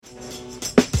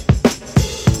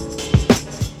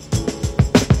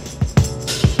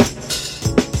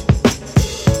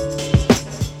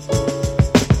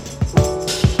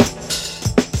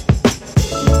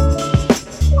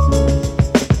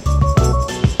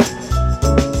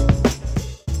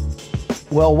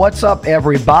Well, what's up,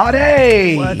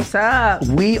 everybody? What's up?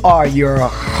 We are your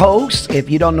hosts. If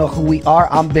you don't know who we are,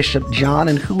 I'm Bishop John,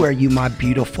 and who are you, my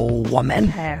beautiful woman?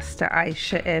 Pastor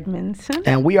Aisha Edmondson.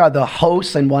 And we are the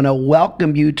hosts and want to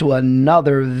welcome you to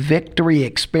another Victory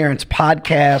Experience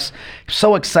podcast.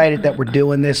 So excited that we're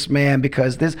doing this, man,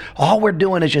 because all we're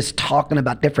doing is just talking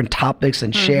about different topics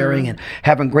and sharing and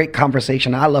having great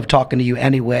conversation. I love talking to you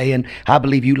anyway, and I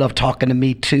believe you love talking to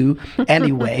me too.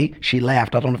 Anyway, she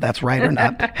laughed. I don't know if that's right or not.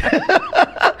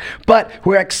 But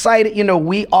we're excited. You know,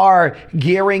 we are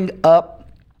gearing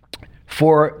up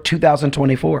for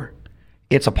 2024.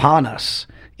 It's upon us.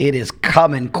 It is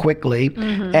coming quickly.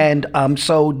 And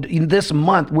so in this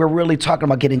month, we're really talking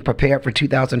about getting prepared for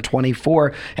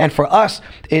 2024. And for us,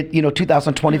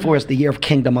 2024 is the year of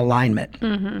kingdom alignment.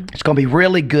 It's going to be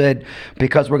really good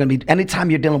because we're going to be, anytime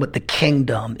you're dealing with the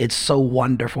kingdom, it's so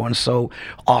wonderful and so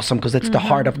awesome because it's the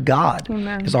heart of God.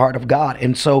 Amen. It's the heart of God.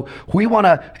 And so we want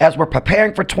to, as we're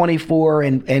preparing for 24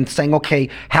 and saying, okay,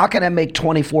 how can I make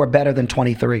 24 better than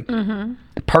 23?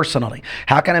 Personally,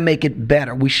 how can I make it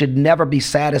better? We should never be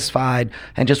satisfied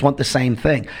and just want the same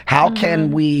thing. How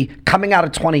can we, coming out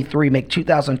of 23, make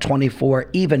 2024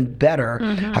 even better,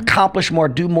 accomplish more,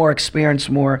 do more, experience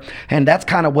more? And that's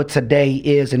kind of what today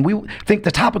is. And we think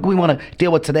the topic we want to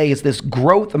deal with today is this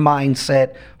growth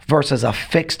mindset versus a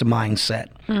fixed mindset.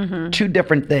 Two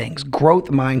different things, growth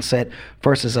mindset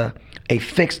versus a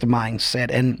fixed mindset.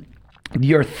 And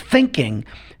your thinking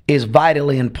is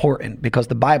vitally important because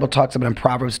the Bible talks about in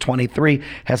Proverbs 23,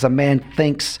 as a man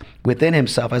thinks within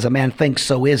himself, as a man thinks,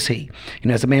 so is he. You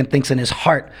know, as a man thinks in his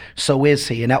heart, so is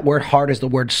he. And that word heart is the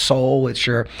word soul. It's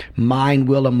your mind,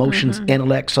 will, emotions,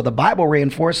 intellect. So the Bible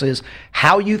reinforces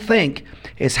how you think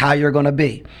is how you're going to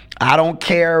be. I don't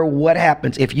care what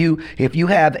happens. If you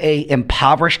have a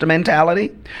impoverished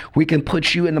mentality, we can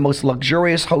put you in the most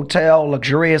luxurious hotel,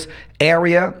 luxurious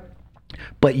area,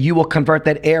 but you will convert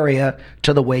that area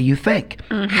to the way you think.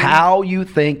 How you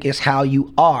think is how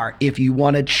you are. If you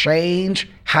want to change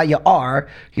how you are,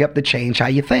 you have to change how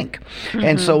you think.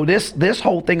 And so this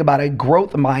whole thing about a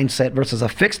growth mindset versus a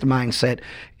fixed mindset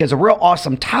is a real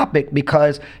awesome topic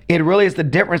because it really is the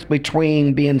difference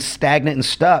between being stagnant and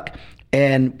stuck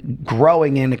and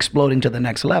growing and exploding to the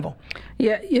next level.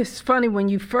 Yeah, it's funny when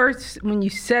you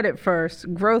said it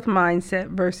first, growth mindset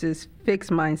versus fixed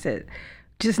mindset.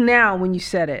 Just now when you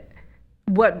said it,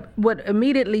 what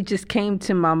immediately just came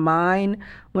to my mind,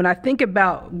 when I think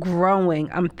about growing,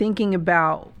 I'm thinking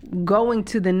about going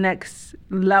to the next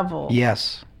level.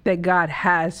 Yes. That God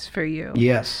has for you.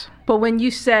 Yes. But when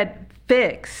you said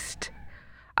fixed,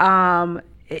 I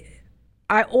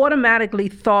automatically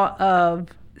thought of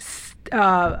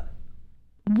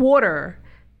water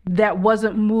that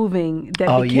wasn't moving,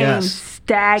 that became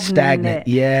stagnant.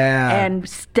 Yeah. And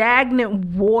stagnant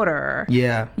water.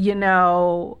 Yeah. You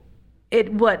know,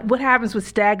 what happens with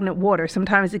stagnant water?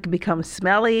 Sometimes it can become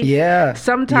smelly. Yeah.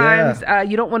 Sometimes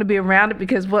you don't want to be around it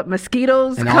because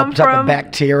mosquitoes and come all type from. Of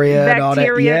bacteria and all that.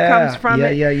 Bacteria comes from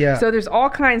it. Yeah. So there's all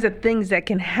kinds of things that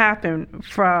can happen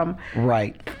from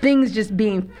things just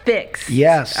being fixed.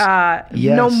 Yes.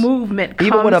 No movement comes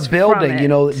even with a building,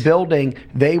 from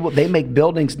it. they make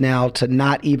buildings now to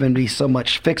not even be so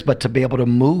much fixed, but to be able to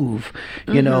move,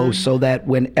 so that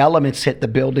when elements hit the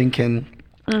building can.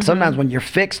 Sometimes when you're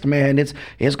fixed, man, it's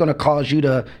going to cause you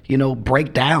to,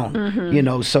 break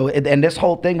down, So, and this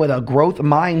whole thing with a growth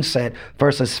mindset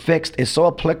versus fixed is so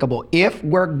applicable. If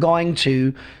we're going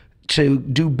to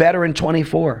do better in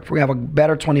 24, if we have a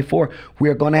better 24,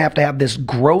 we're going to have this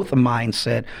growth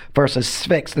mindset versus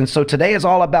fixed. And so today is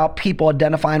all about people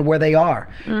identifying where they are,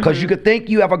 because you could think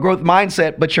you have a growth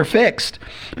mindset, but you're fixed.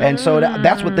 And so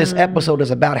that's what this episode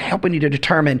is about, helping you to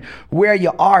determine where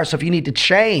you are. So if you need to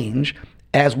change,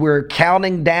 as we're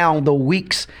counting down the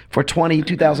weeks for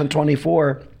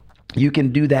 2024, you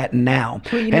can do that now.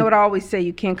 Well, know what I always say,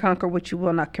 you can't conquer what you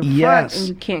will not confront, and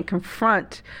you can't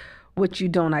confront what you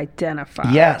don't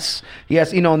identify. Yes.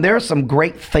 And there are some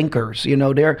great thinkers.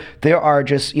 There are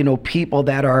just people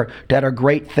that are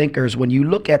great thinkers. When you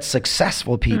look at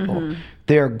successful people,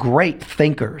 they're great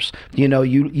thinkers. You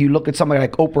look at somebody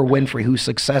like Oprah Winfrey, who's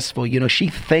successful. She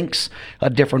thinks a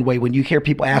different way. When you hear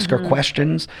people ask her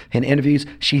questions in interviews,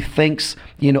 she thinks,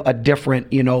 a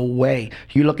different, way.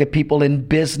 You look at people in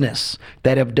business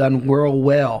that have done real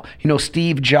well.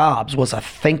 Steve Jobs was a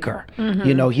thinker.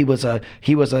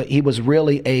 He was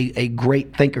really a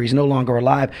great thinker. He's no longer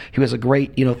alive. He was a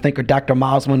great, thinker. Dr.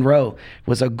 Miles Monroe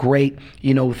was a great,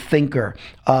 thinker.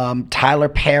 Tyler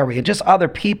Perry and just other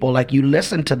people, like you listen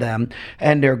listen to them,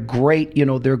 and they're great,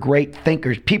 they're great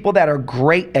thinkers. People that are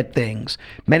great at things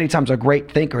many times are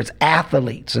great thinkers,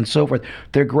 athletes and so forth.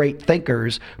 They're great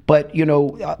thinkers, but you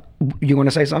want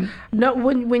to say something? No,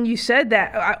 when you said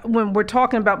that, when we're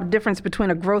talking about the difference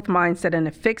between a growth mindset and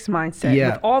a fixed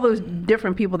mindset, with all those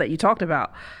different people that you talked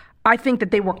about, I think that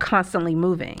they were constantly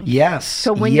moving. Yes.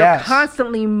 So when you're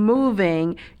constantly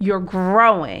moving, you're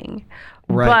growing.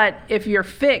 Right. But if you're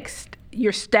fixed,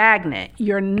 you're stagnant.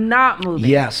 You're not moving.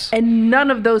 Yes. And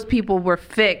none of those people were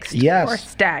fixed or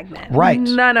stagnant. Right.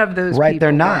 None of those people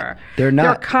They're not. were. They're not.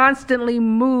 They're constantly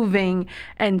moving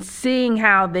and seeing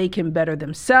how they can better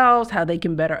themselves, how they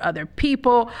can better other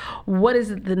people. What is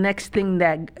the next thing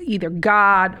that either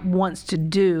God wants to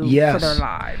do for their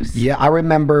lives? Yeah, I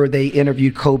remember they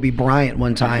interviewed Kobe Bryant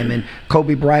one time, and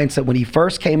Kobe Bryant said when he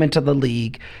first came into the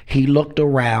league, he looked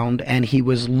around and he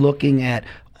was looking at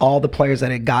all the players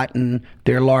that had gotten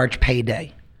their large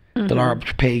payday. The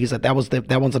large pay, that was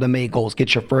one of the main goals,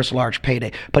 get your first large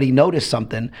payday. But he noticed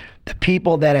something. The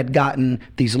people that had gotten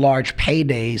these large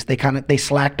paydays, they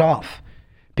slacked off.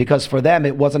 Because for them,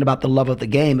 it wasn't about the love of the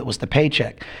game, it was the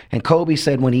paycheck. And Kobe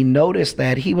said when he noticed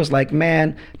that, he was like,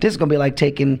 man, this is going to be like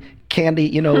taking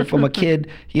candy, from a kid,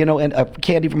 and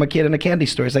candy from a kid in a candy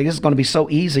store. It's like, this is going to be so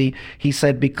easy. He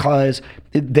said, because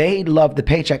they love the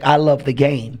paycheck, I love the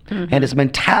game. And his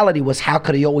mentality was, how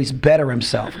could he always better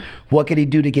himself? What could he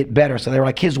do to get better? So they were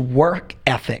like, his work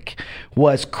ethic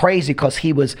was crazy because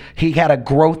he had a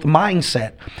growth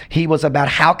mindset. He was about,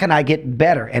 how can I get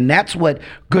better? And that's what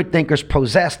good thinkers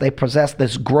possess. They possess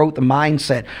this growth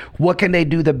mindset. What can they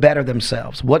do to better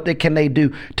themselves? What can they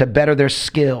do to better their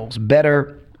skills,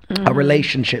 better a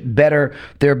relationship, better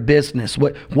their business?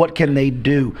 What can they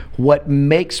do? What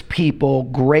makes people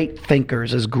great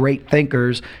thinkers is great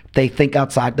thinkers, they think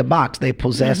outside the box. They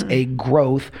possess a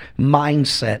growth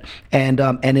mindset, and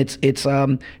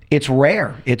it's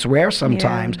rare. It's rare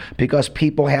sometimes because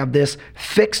people have this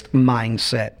fixed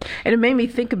mindset. And it made me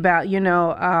think about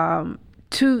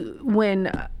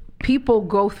when people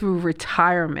go through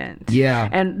retirement. Yeah.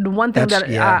 And the one thing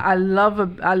I love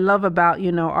about,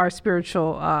 our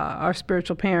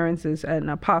spiritual parents is an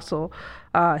Apostle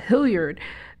Hilliard.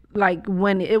 Like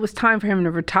when it was time for him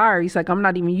to retire, he's like, I'm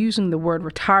not even using the word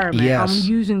retirement. Yes. I'm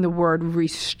using the word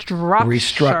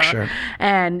restructure.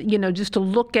 And, just to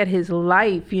look at his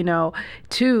life, too,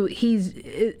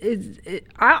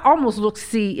 I almost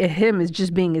see him as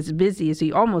just being as busy as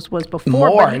he almost was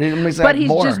before. But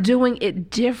he's just doing it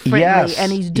differently. Yes.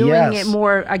 And he's doing it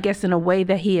more, I guess, in a way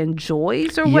that he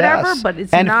enjoys or whatever. But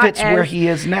it's and not fits where he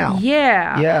is now.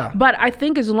 Yeah. But I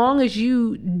think as long as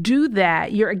you do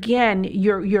that,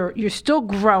 you're still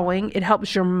growing. It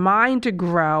helps your mind to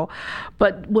grow.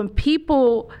 But when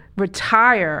people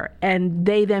retire and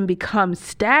they then become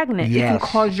stagnant, it can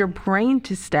cause your brain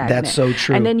to stagnate. That's so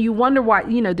true. And then you wonder why,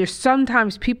 there's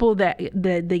sometimes people that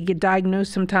they get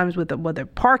diagnosed sometimes with whether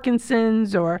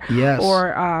Parkinson's or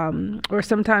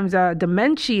sometimes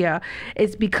dementia.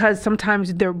 It's because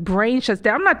sometimes their brain shuts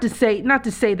down. Not to say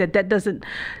that doesn't,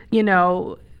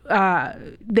 they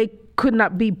could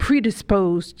not be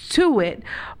predisposed to it,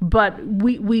 but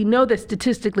we know that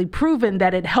statistically proven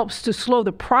that it helps to slow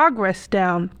the progress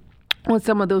down on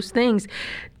some of those things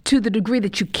to the degree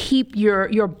that you keep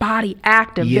your body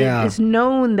active. It's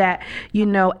known that,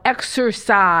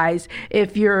 exercise,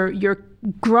 if you're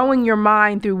growing your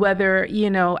mind through whether,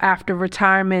 after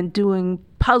retirement, doing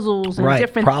puzzles and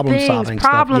different problem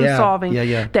solving,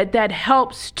 that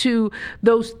helps to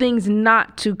those things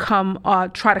not to come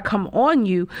try to come on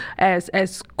you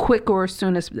as quick or as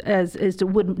soon as it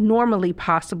would normally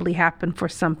possibly happen for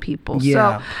some people.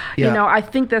 I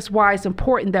think that's why it's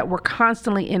important that we're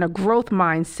constantly in a growth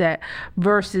mindset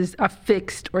versus a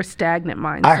fixed or stagnant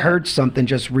mindset. I heard something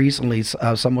just recently,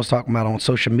 someone was talking about on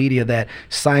social media, that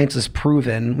science has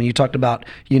proven, when you talked about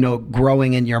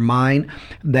growing in your mind,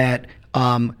 that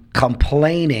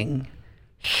complaining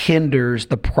hinders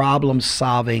the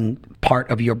problem-solving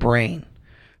part of your brain.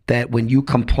 That when you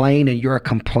complain and you're a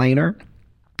complainer,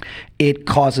 it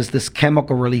causes this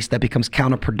chemical release that becomes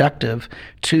counterproductive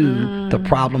to the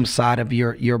problem side of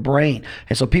your brain.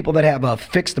 And so people that have a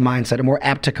fixed mindset are more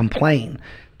apt to complain.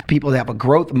 People that have a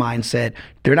growth mindset,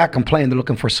 they're not complaining, they're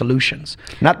looking for solutions.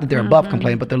 Not that they're above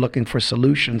complaining, but they're looking for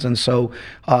solutions. And so,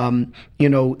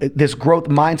 this growth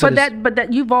mindset But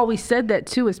that you've always said that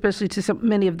too, especially to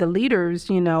many of the leaders,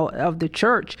 of the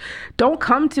church. Don't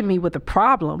come to me with a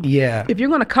problem. Yeah. If you're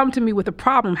going to come to me with a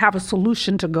problem, have a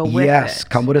solution to go with it. Yes,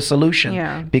 come with a solution.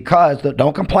 Yeah. Because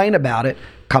don't complain about it.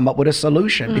 come up with a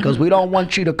solution, because we don't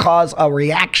want you to cause a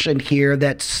reaction here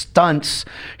that stunts,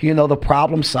 the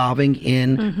problem solving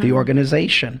in the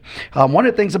organization. One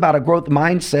of the things about a growth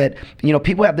mindset,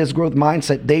 people have this growth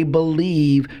mindset. They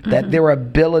believe that their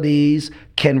abilities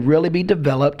can really be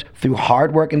developed through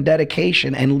hard work and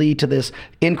dedication and lead to this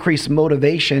increased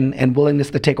motivation and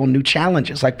willingness to take on new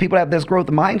challenges. Like, people have this growth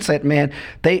mindset, man.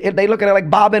 They look at it like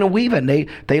bobbing and weaving.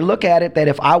 They look at it that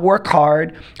if I work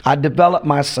hard, I develop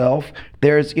myself,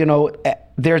 there's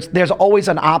always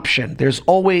an option. There's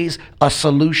always a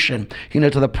solution, to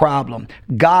the problem.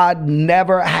 God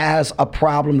never has a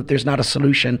problem that there's not a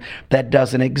solution that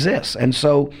doesn't exist. And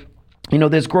so,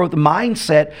 this growth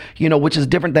mindset, which is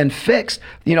different than fixed.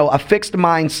 A fixed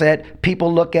mindset,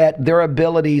 people look at their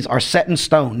abilities are set in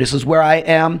stone. This is where I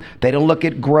am. They don't look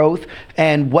at growth.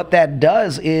 And what that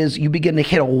does is you begin to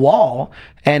hit a wall,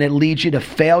 and it leads you to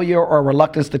failure or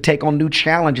reluctance to take on new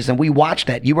challenges. And we watch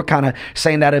that. You were kind of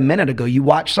saying that a minute ago. You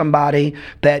watch somebody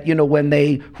that, when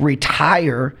they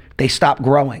retire, they stop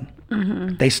growing.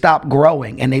 They stop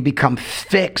growing and they become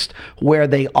fixed where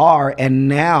they are. And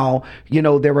now,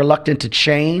 they're reluctant to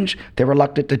change. They're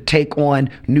reluctant to take on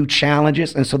new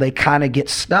challenges. And so they kind of get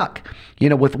stuck,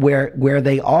 with where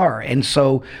they are. And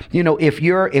so, if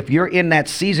you're in that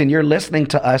season, you're listening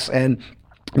to us, and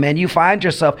man, you find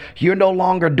yourself, you're no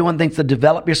longer doing things to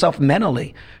develop yourself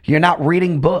mentally. You're not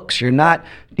reading books. You're not,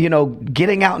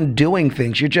 getting out and doing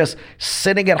things. You're just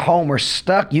sitting at home or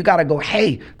stuck. You got to go,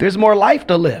 hey, there's more life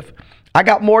to live. I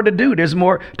got more to do. There's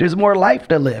more life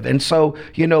to live. And so,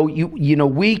 you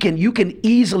can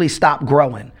easily stop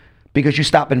growing because you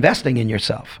stop investing in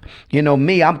yourself.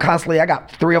 Me, I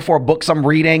got 3 or 4 books I'm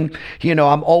reading. We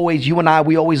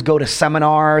always go to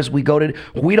seminars. We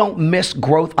don't miss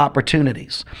growth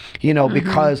opportunities,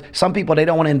 because some people, they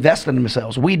don't want to invest in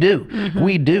themselves. We do.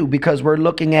 We do, because we're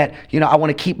looking at, I want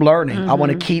to keep learning. I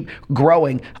want to keep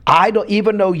growing.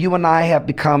 Even though you and I have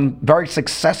become very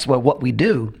successful at what we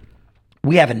do,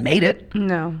 we haven't made it.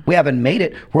 No. We haven't made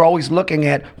it. We're always looking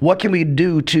at what can we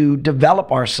do to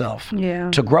develop ourselves,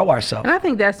 to grow ourselves. And I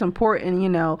think that's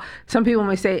important. Some people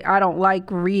may say, I don't like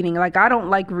reading. Like, I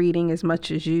don't like reading as much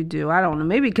as you do. I don't know.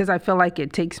 Maybe because I feel like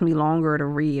it takes me longer to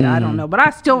read. I don't know. But I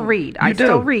still read. I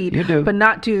still read. You do. But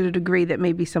not to the degree that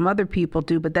maybe some other people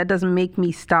do. But that doesn't make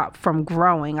me stop from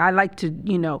growing. I like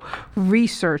to,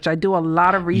 research. I do a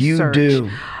lot of research. You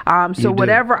do. So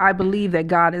whatever I believe that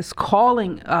God is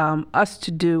calling us to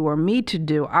do or me to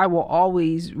do, I will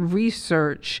always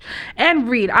research and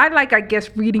read. I guess,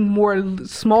 reading more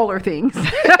smaller things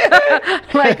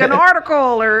like an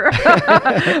article or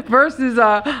versus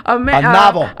a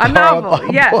novel. A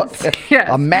novel, yes.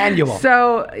 A manual.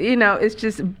 So, it's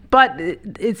just, but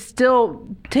it's still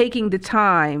taking the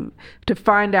time to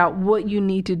find out what you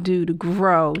need to do to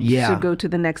grow, to go to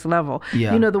the next level.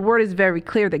 Yeah. The word is very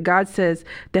clear that God says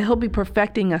that he'll be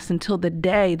perfecting us until the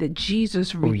day that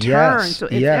Jesus returns. Yes. So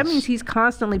if that means he's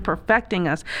constantly perfecting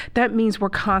us, that means we're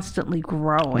constantly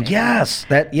growing. Yes.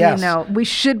 We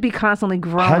should be constantly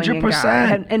growing 100%. in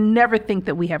God and never think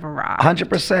that we have arrived.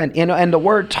 100%. And the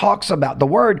word talks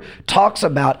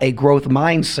about a growth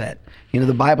mindset.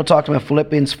 The Bible talks about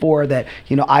Philippians 4 that,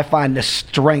 I find the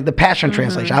strength, the Passion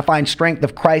Translation, I find strength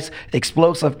of Christ's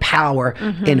explosive power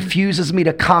infuses me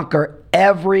to conquer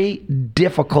every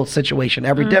difficult situation,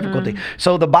 every difficulty.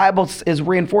 So the Bible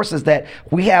reinforces that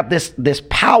we have this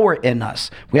power in us.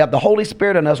 We have the Holy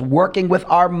Spirit in us working with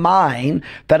our mind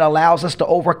that allows us to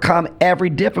overcome every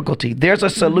difficulty. There's a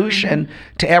solution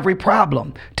to every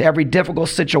problem, to every difficult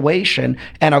situation,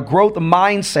 and a growth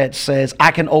mindset says,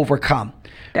 I can overcome.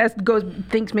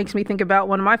 Makes me think about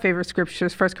one of my favorite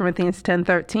scriptures, 1 Corinthians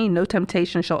 10:13. No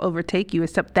temptation shall overtake you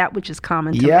except that which is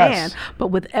common to man. But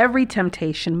with every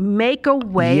temptation, make a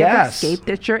way of escape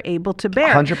that you're able to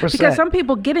bear. 100%. Because some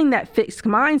people getting that fixed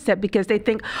mindset because they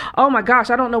think, oh my gosh,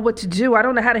 I don't know what to do. I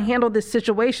don't know how to handle this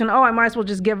situation. Oh, I might as well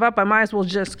just give up. I might as well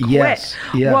just quit. Yes.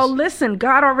 Well, listen,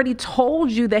 God already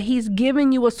told you that he's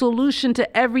given you a solution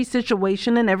to every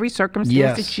situation and every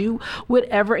circumstance that you would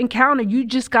ever encounter. You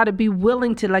just got to be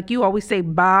willing to, like you always say,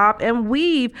 bob and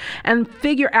weave and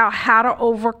figure out how to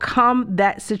overcome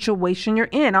that situation you're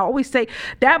in. I always say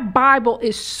that Bible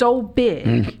is so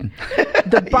big.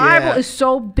 The Bible is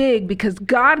so big because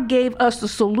God gave us the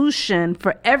solution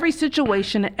for every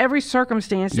situation and every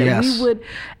circumstance that we would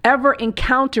ever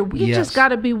encounter. We just got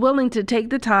to be willing to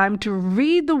take the time to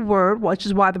read the word, which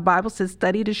is why the Bible says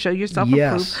study to show yourself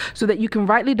approved, so that you can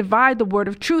rightly divide the word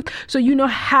of truth, so you know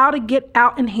how to get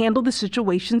out and handle the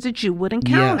situations that you would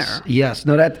encounter. Yes.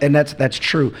 No, that's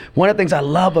true. One of the things I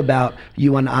love about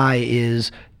you and I is,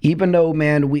 even though,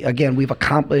 man, we've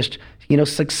accomplished,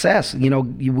 success.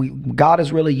 God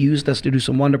has really used us to do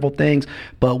some wonderful things,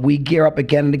 but we gear up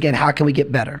again and again. How can we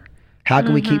get better? How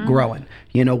can we keep growing?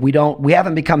 We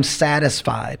haven't become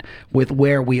satisfied with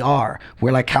where we are.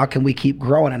 We're like, how can we keep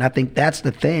growing? And I think that's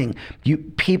the thing.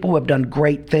 People who have done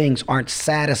great things aren't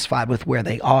satisfied with where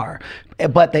they are,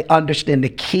 but they understand the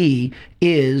key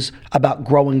is about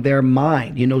growing their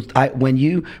mind. When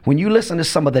you listen to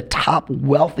some of the top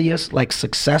wealthiest, like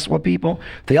successful people,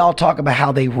 they all talk about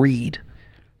how they read.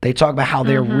 They talk about how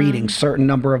they're reading certain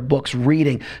number of books.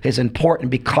 Reading is important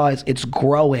because it's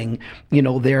growing,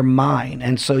 their mind.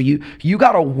 And so you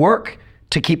got to work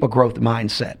to keep a growth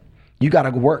mindset. You got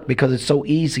to work because it's so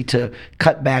easy to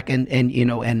cut back and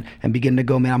begin to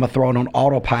go, man, I'm going to throw it on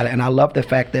autopilot. And I love the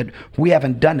fact that we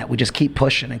haven't done that. We just keep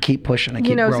pushing and keep pushing and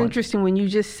keep growing. It's interesting when you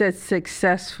just said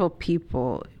successful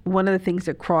people. One of the things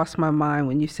that crossed my mind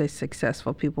when you say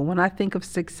successful people, when I think of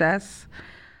success,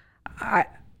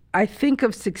 I think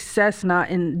of success not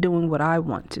in doing what I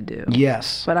want to do.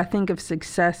 Yes. But I think of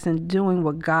success in doing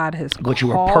what God has what you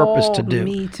were purposed to do.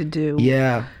 Me to do.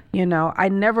 Yeah. I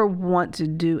never want to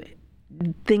do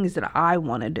things that I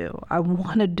want to do. I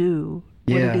want to do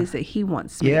what it is that He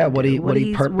wants me to do. What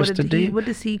he purposed to do. What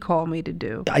does He call me to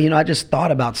do? I just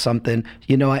thought about something,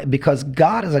 because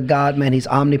God is a God, man. He's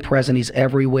omnipresent. He's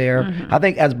everywhere. I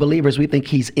think as believers, we think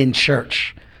He's in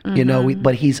church.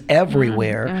 But He's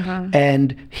everywhere,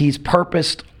 and He's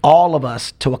purposed all of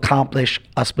us to accomplish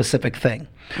a specific thing.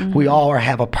 We all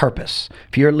have a purpose.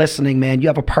 If you're listening, man, you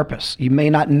have a purpose. You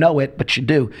may not know it, but you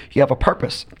do. You have a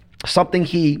purpose, something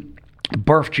He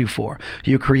birthed you for,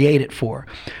 you created for.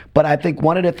 But I think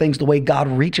one of the things, the way God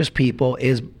reaches people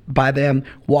is by them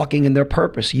walking in their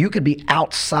purpose. You could be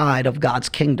outside of God's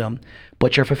kingdom,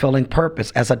 but you're fulfilling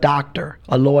purpose as a doctor,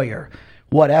 a lawyer,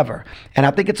 whatever. And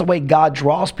I think it's a way God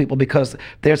draws people because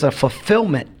there's a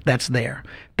fulfillment that's there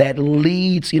that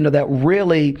leads, that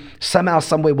really somehow,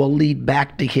 some way will lead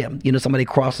back to Him. Somebody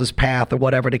crosses path or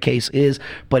whatever the case is,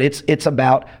 but it's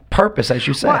about purpose, as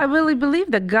you said. Well, I really believe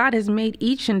that God has made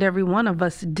each and every one of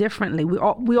us differently. We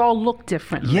all look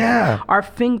differently. Yeah. Our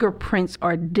fingerprints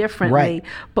are differently, right.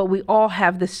 But we all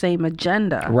have the same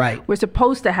agenda. Right. We're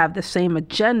supposed to have the same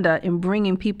agenda in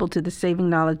bringing people to the saving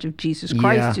knowledge of Jesus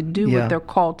Christ to do what they're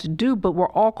called to do, but we're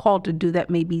all called to do that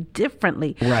maybe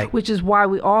differently. Right. Which is why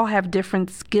we all have different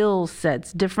skill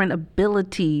sets, different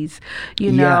abilities,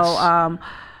 different,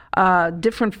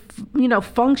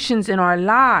 functions in our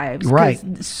lives. Right.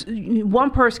 One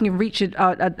person can reach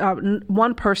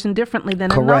one person differently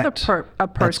than Correct. another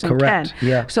person That's correct. can.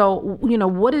 Yeah. So,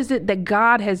 what is it that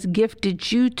God has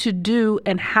gifted you to do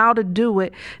and how to do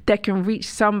it that can reach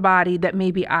somebody that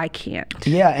maybe I can't?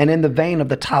 Yeah. And in the vein of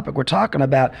the topic we're talking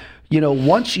about,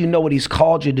 once you know what He's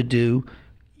called you to do,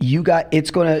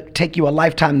 it's going to take you a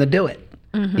lifetime to do it.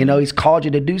 He's called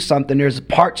you to do something. There's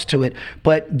parts to it,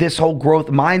 but this whole growth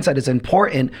mindset is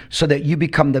important so that you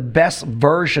become the best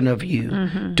version of you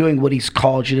doing what He's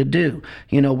called you to do,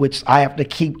 which I have to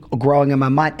keep growing in my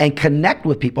mind and connect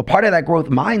with people. Part of that growth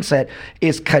mindset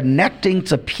is connecting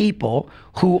to people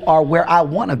who are where I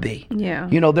want to be. Yeah.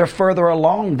 They're further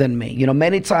along than me.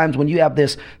 Many times when you have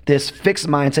this fixed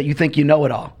mindset, you think you know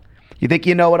it all. You think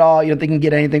you know it all. You don't think you can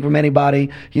get anything from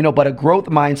anybody, but a growth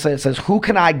mindset says, who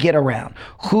can I get around?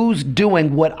 Who's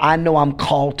doing what I know I'm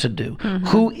called to do?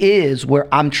 Who is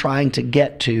where I'm trying to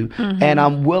get to? And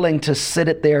I'm willing to sit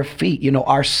at their feet.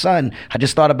 Our son, I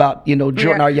just thought about,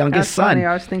 Jordan, our youngest son. Funny.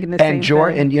 I was thinking the same and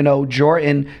Jordan, thing.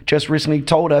 Jordan just recently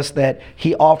told us that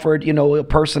he offered, a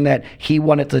person that he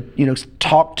wanted to,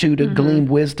 talk to glean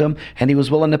wisdom, and he was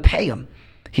willing to pay him.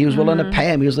 He was willing to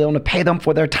pay him. He was willing to pay them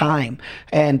for their time.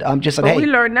 And just said, but hey. we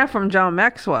learned that from John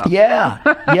Maxwell.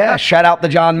 Yeah. Shout out to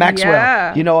John Maxwell.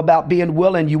 Yeah. About being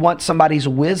willing. You want somebody's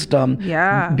wisdom.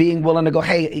 Yeah. Being willing to go,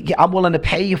 hey, I'm willing to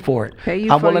pay you for it.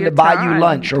 I'm for willing your to buy time. You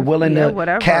lunch or willing to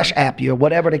whatever. cash app you or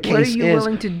whatever the case is. What are you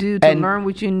willing to do to learn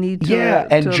what you need to Yeah.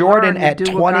 And to Jordan learn at to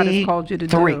do what God has called you to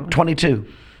do.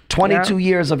 22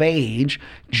 years of age,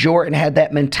 Jordan had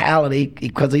that mentality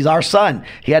because he's our son.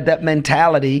 He had that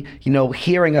mentality,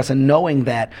 hearing us and knowing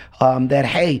that,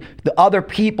 hey, the other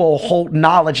people hold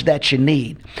knowledge that you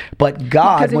need. But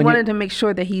God, because he wanted to make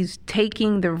sure that he's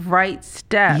taking the right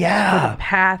steps for the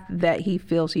path that he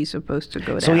feels he's supposed to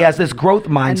go down. So he has this growth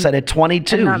mindset at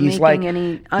 22. And not he's making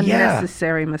any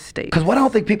unnecessary mistakes. Because what I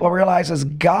don't think people realize is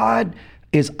God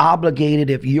is obligated,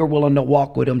 if you're willing to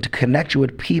walk with them, to connect you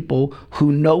with people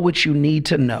who know what you need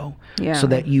to know, so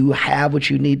that you have what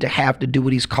you need to have to do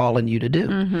what he's calling you to do.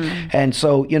 And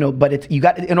so, but you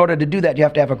got, in order to do that, you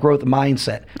have to have a growth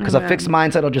mindset, because a fixed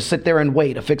mindset will just sit there and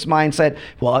wait. A fixed mindset,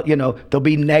 well, they'll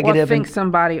be negative. Or think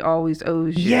somebody always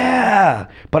owes you. Yeah.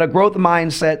 But a growth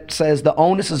mindset says the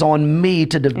onus is on me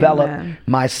to develop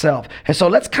myself. And so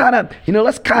let's kind of,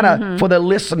 for the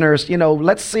listeners,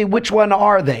 let's see which one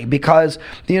are they, because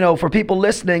for people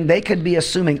listening, they could be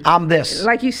assuming I'm this.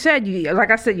 Like you said,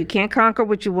 like I said, you can't conquer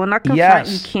what you will not confront.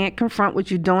 Yes. You can't confront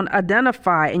what you don't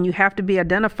identify, and you have to be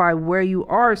identified where you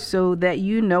are so that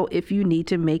you know if you need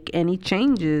to make any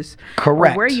changes.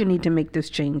 Correct. Or where you need to make those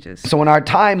changes. So in our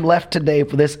time left today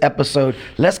for this episode,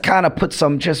 let's kind of put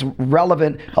some just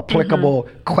relevant, applicable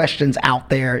questions out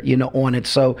there, on it.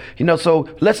 So, we're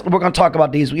going to talk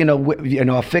about these,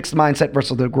 a fixed mindset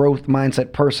versus the growth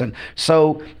mindset person.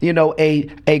 So,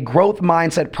 a growth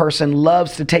mindset person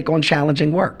loves to take on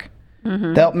challenging work.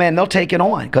 They'll take it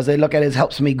on because they look at it as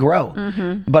helps me grow.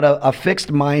 But a fixed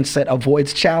mindset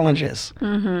avoids challenges.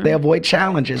 They avoid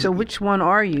challenges. So which one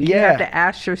are you? You have to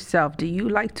ask yourself, do you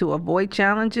like to avoid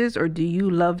challenges, or do you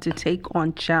love to take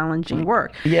on challenging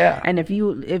work? Yeah. And if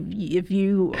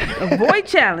you avoid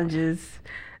challenges,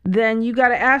 then you got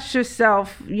to ask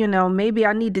yourself, maybe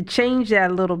I need to change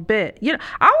that a little bit.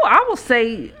 I will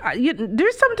say,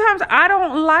 there's sometimes I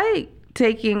don't like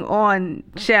taking on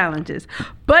challenges,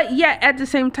 but yet at the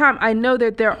same time, I know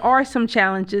that there are some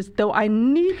challenges, though I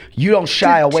need. You don't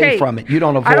shy away from it. You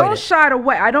don't avoid it. I don't shy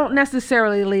away. I don't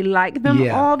necessarily like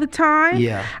them all the time.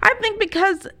 Yeah. I think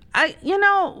because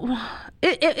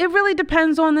it really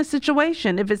depends on the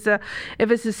situation. If it's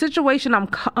a situation I'm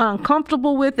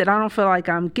uncomfortable with, that I don't feel like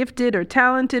I'm gifted or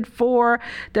talented for,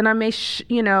 then I may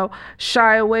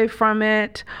shy away from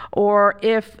it. Or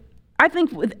if I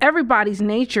think with everybody's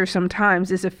nature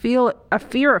sometimes is a fear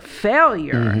of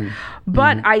failure.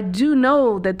 But I do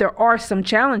know that there are some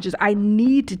challenges I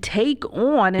need to take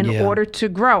on in order to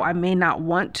grow. I may not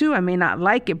want to, I may not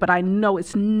like it, but I know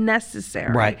it's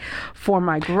necessary for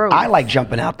my growth. I like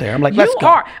jumping out there. I'm like, let's go. You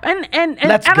are. And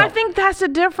I think that's a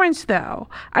difference, though.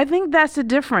 I think that's a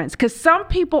difference, because some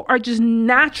people are just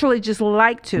naturally just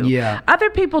like to. Yeah. Other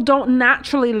people don't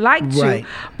naturally like to. Right.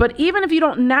 But even if you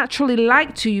don't naturally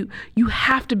like to, you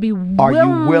have to be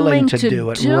willing to do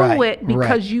it,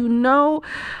 because you know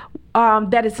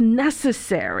that it's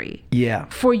necessary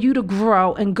for you to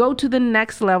grow and go to the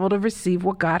next level to receive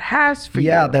what God has for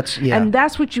you. And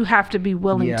that's what you have to be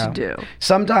willing to do.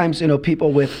 Sometimes,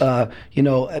 people with, a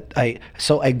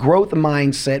growth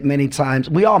mindset, many times,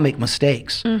 we all make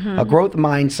mistakes. A growth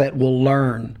mindset will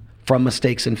learn from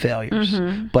mistakes and failures.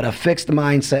 But a fixed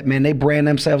mindset, man, they brand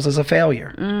themselves as a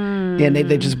failure. And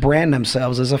they just brand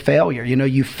themselves as a failure.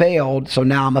 You failed, so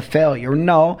now I'm a failure.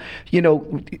 No,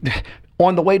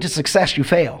 on the way to success, you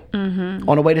fail.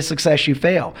 On the way to success, you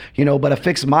fail. But a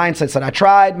fixed mindset said, I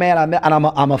tried, man,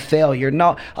 I'm a failure.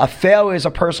 No, a failure is a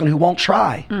person who won't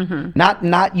try.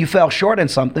 Not you fell short in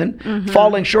something.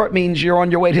 Falling short means you're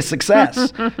on your way to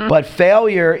success. But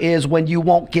failure is when you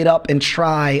won't get up and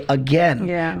try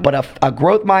again. But a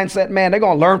growth mindset, man, they're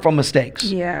going to learn from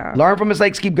mistakes. Learn from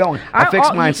mistakes, keep going. A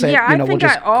fixed mindset, will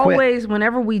just I always,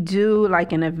 whenever we do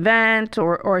like an event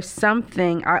or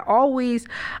something, I always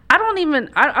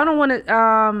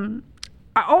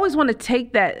want to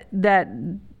take that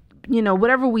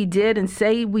whatever we did and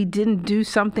say we didn't do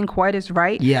something quite as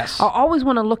right. Yes. I always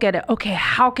want to look at it, okay,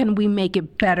 how can we make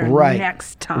it better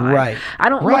next time? Right. I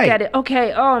don't look at it,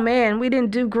 okay, oh man, we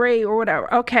didn't do great or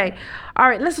whatever. Okay, all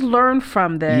right, let's learn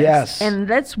from this. Yes. And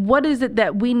what is it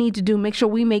that we need to do? Make sure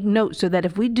we make notes so that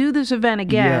if we do this event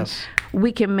again,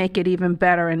 we can make it even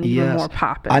better and even more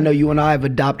popping. I know you and I have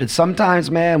adopted. Sometimes,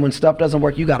 man, when stuff doesn't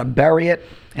work, you got to bury it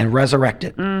and resurrect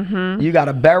it. You got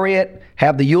to bury it,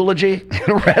 have the eulogy,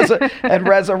 and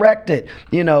resurrect it.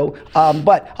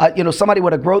 But somebody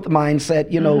with a growth mindset,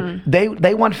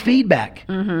 they want feedback.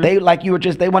 They, like you were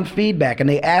just, they want feedback, and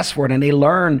they ask for it, and they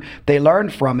learn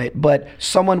from it. But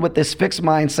someone with this fixed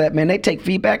mindset, man, they take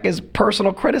feedback as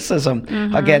personal criticism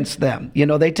against them.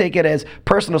 They take it as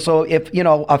personal. So if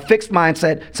a fixed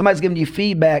mindset, somebody's giving you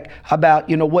feedback about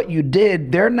what you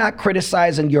did, they're not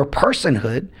criticizing your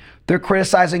personhood. They're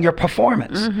criticizing your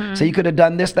performance. So you could have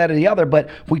done this, that, or the other, but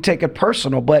we take it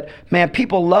personal. But man,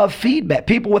 people love feedback.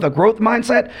 People with a growth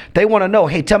mindset, they want to know,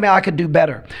 hey, tell me how I could do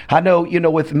better. I know,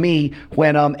 with me,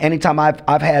 when anytime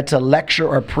I've had to lecture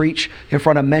or preach in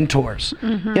front of mentors,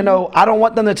 I don't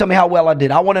want them to tell me how well I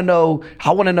did. I want to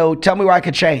know, tell me where I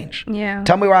could change. Yeah.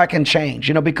 Tell me where I can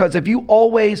change, because if you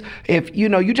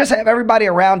you just have everybody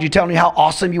around you telling you how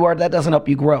awesome you are, that doesn't help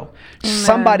you grow. Amen.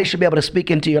 Somebody should be able to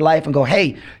speak into your life and go,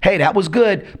 hey, that was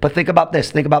good, but think about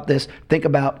this, think about this, think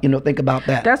about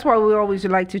that. That's why we always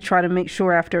like to try to make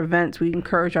sure after events we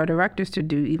encourage our directors to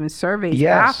do even surveys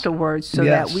afterwards so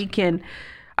that we can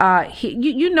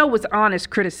what's honest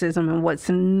criticism and what's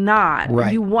not.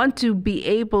 Right. You want to be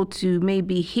able to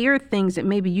maybe hear things that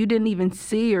maybe you didn't even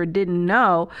see or didn't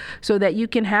know, so that you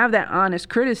can have that honest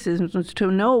criticism to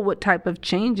know what type of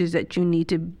changes that you need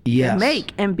to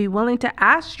make, and be willing to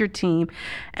ask your team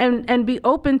and be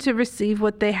open to receive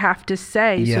what they have to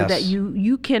say, so that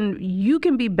you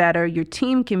can be better, your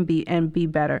team can be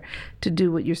better to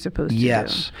do what you're supposed to do.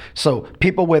 Yes. So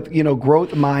people with,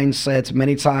 growth mindsets,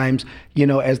 many times,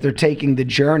 as they're taking the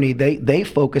journey, they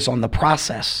focus on the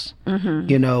process,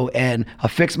 and a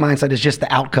fixed mindset is just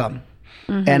the outcome.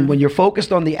 And when you're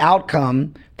focused on the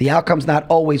outcome's not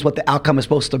always what the outcome is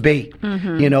supposed to be,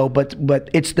 but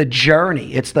it's the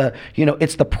journey. It's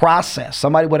the process.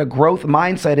 Somebody with a growth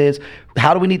mindset is,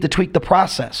 how do we need to tweak the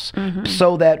process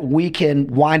so that we can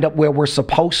wind up where we're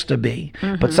supposed to be?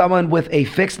 But someone with a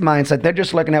fixed mindset, they're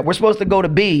just looking at, we're supposed to go to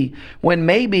B when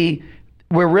maybe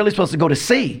we're really supposed to go to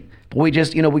C. We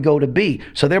just, we go to B.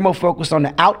 So they're more focused on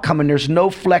the outcome, and there's no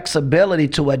flexibility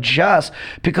to adjust,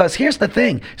 because here's the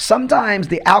thing. Sometimes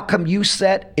the outcome you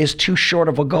set is too short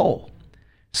of a goal.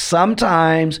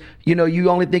 Sometimes, you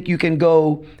only think you can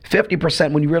go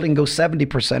 50% when you really can go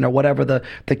 70% or whatever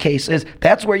the case is.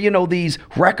 That's where, these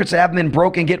records that haven't been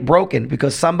broken get broken,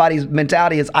 because somebody's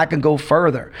mentality is, I can go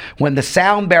further. When the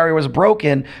sound barrier was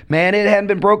broken, man, it hadn't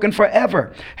been broken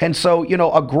forever. And so,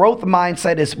 a growth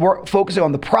mindset is focusing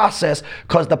on the process,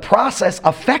 because the process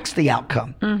affects the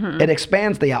outcome. It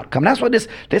expands the outcome. That's why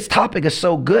this topic is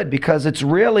so good, because it's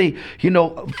really,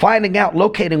 finding out,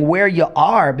 locating where you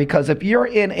are, because if you're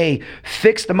in a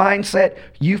fixed mindset,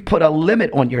 you've put a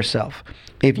limit on yourself.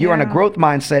 If you're in a growth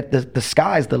mindset, the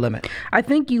sky's the limit. I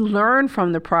think you learn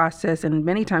from the process, and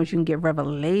many times you can get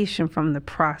revelation from the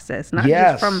process, not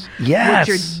just from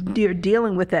what you're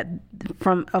dealing with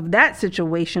of that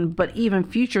situation, but even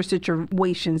future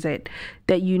situations that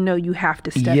you have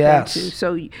to step into.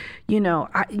 So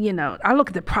I look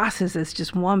at the process as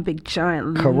just one big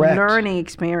giant learning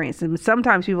experience. And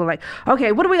sometimes people are like,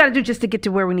 okay, what do we got to do just to get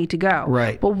to where we need to go?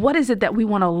 Right. But what is it that we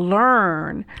want to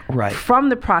learn from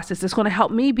the process that's going to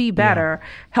help me be better,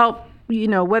 help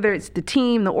whether it's the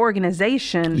team, the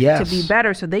organization, to be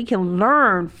better, so they can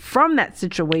learn from that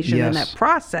situation and that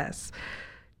process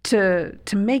to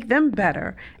make them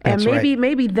better. That's and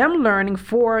maybe them learning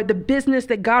for the business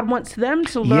that God wants them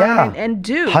to learn and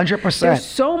do. 100%. There's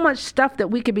so much stuff that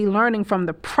we could be learning from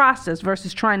the process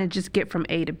versus trying to just get from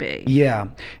A to B. Yeah.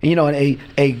 And,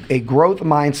 a growth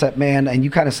mindset, man, and you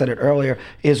kind of said it earlier,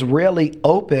 is really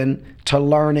open to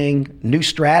learning new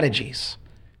strategies.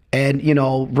 And,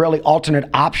 really alternate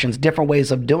options, different ways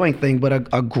of doing things. But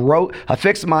a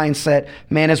fixed mindset,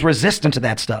 man, is resistant to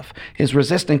that stuff, is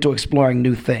resistant to exploring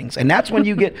new things. And that's when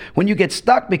you get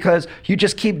stuck, because you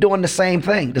just keep doing the same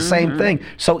thing.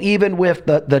 So even with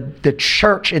the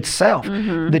church itself,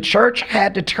 the church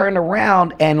had to turn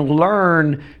around and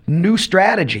learn new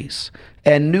strategies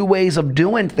and new ways of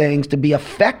doing things to be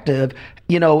effective,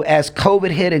 as COVID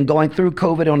hit and going through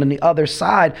COVID on the other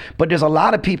side. But there's a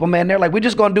lot of people, man, they're like, we're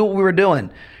just going to do what we were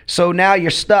doing. So now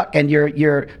you're stuck, and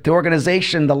the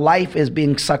organization, the life is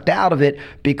being sucked out of it,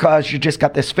 because you just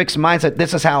got this fixed mindset.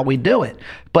 This is how we do it.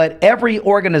 But every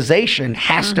organization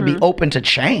has to be open to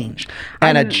change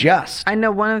and adjust. I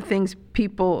know one of the things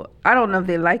people, I don't know if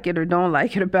they like it or don't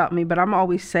like it about me, but I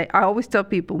always tell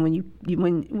people,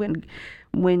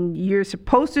 when you're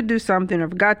supposed to do something, or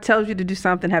if God tells you to do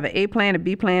something, have an A plan, a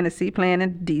B plan, a C plan,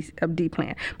 and a D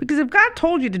plan. Because if God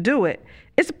told you to do it,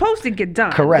 it's supposed to get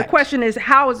done. Correct. The question is,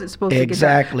 how is it supposed to get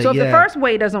done? So if the first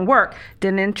way doesn't work,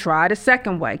 then try the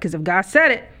second way. Because if God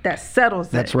said it, that settles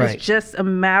it. That's right. It's just a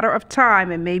matter of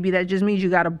time, and maybe that just means you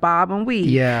got to bob and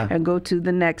weave and go to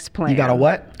the next plan. You got to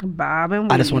what? Bob and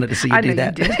weave. I just wanted to see you do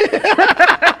that. You did.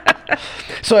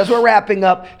 So as we're wrapping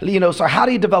up, so how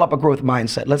do you develop a growth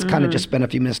mindset? Let's kind of just spend a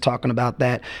few minutes talking about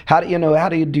that. How do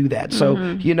you do that? So,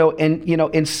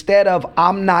 instead of,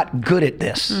 I'm not good at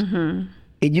this,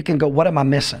 you can go, what am I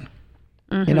missing?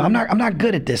 You know, I'm not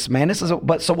good at this, man. So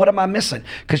what am I missing?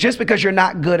 Because just because you're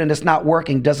not good and it's not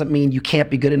working doesn't mean you can't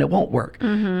be good and it won't work.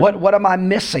 What am I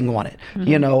missing on it?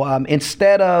 You know,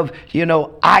 instead of, you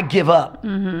know, I give up.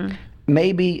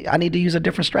 Maybe I need to use a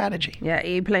different strategy. Yeah,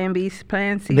 A plan, B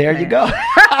plan, C there plan. you go.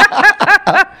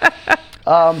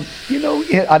 You know,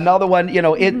 another one, you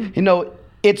know,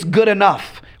 it's good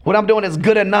enough. What I'm doing is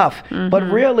good enough. But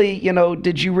really, you know,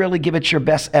 did you really give it your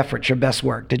best effort, your best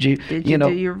work? Did you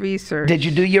do your research? Did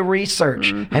you do your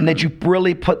research? And did you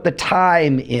really put the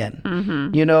time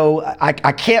in? You know, I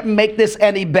can't make this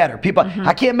any better. People,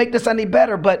 I can't make this any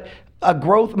better, but a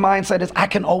growth mindset is I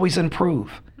can always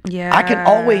improve. Yeah, I can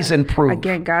always improve.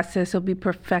 Again, God says He'll be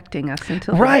perfecting us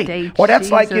until right. the day Or that's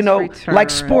Jesus like, you know, returns. like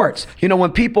sports. You know,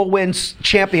 when people win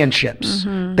championships,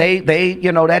 they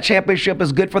you know, that championship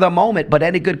is good for the moment, but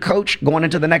any good coach going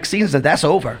into the next season says that's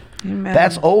over. Amen.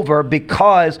 That's over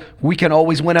because we can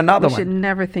always win another We one. should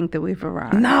never think that we've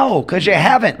arrived. No, because you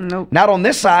haven't. Nope. Not on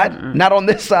this side. Not on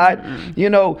this side.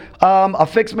 You know, a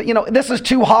fixed, you know, this is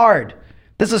too hard.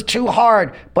 This is too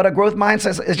hard, but a growth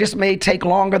mindset is just may take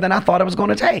longer than I thought it was going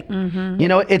to take. You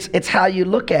know, it's how you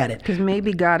look at it. Because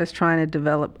maybe God is trying to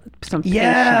develop some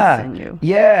patience in you.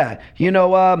 Yeah. You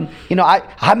know,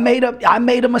 I made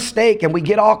a mistake, and we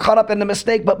get all caught up in the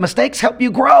mistake, but mistakes help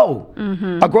you grow.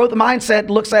 A growth mindset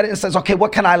looks at it and says, okay,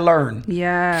 what can I learn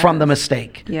from the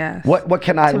mistake? Yes. What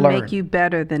can I learn? To make you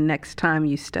better the next time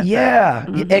you step Yeah,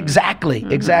 out. exactly.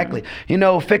 You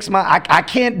know, I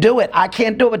can't do it. I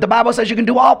can't do it. But the Bible says you can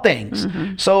do all things.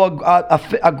 So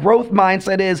a growth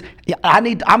mindset is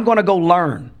I'm going to go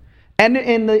learn. And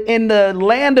in the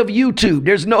land of YouTube,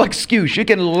 there's no excuse. You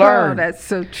can learn. Oh, that's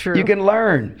so true. You can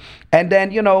learn. And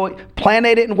then, you know, plan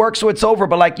A didn't work, so it's over.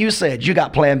 But like you said, you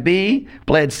got plan B,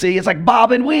 plan C. It's like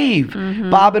bob and weave.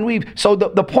 Bob and weave. So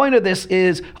the point of this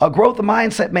is a growth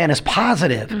mindset, man, is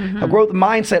positive. A growth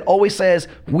mindset always says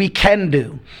we can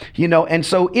do. You know, and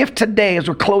so if today, as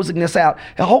we're closing this out,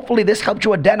 and hopefully this helped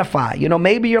you identify, you know,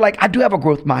 maybe you're like, I do have a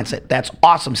growth mindset. That's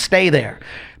awesome. Stay there.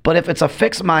 But if it's a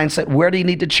fixed mindset, where do you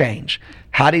need to change?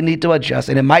 How do you need to adjust?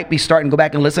 And it might be starting to go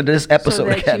back and listen to this episode so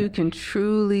that again. you can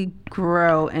truly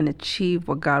grow and achieve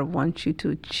what God wants you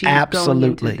to achieve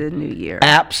Absolutely. going into the new year.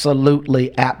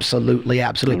 Absolutely.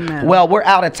 Amen. Well, we're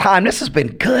out of time. This has been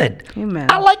good.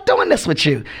 Amen. I like doing this with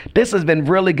you. This has been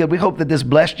really good. We hope that this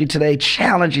blessed you today,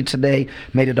 challenged you today,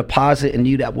 made a deposit in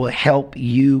you that will help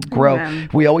you grow. Amen.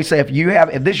 We always say if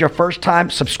this is your first time,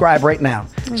 subscribe right now.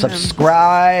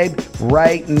 Subscribe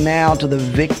right now to the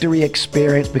Victory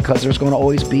Experience, because there's going to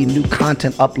always be new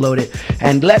content uploaded.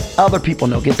 And let other people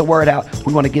know. Get the word out.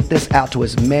 We want to get this out to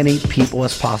as many people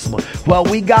as possible. Well,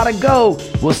 we got to go.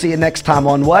 We'll see you next time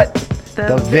on what?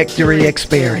 The Victory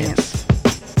Experience.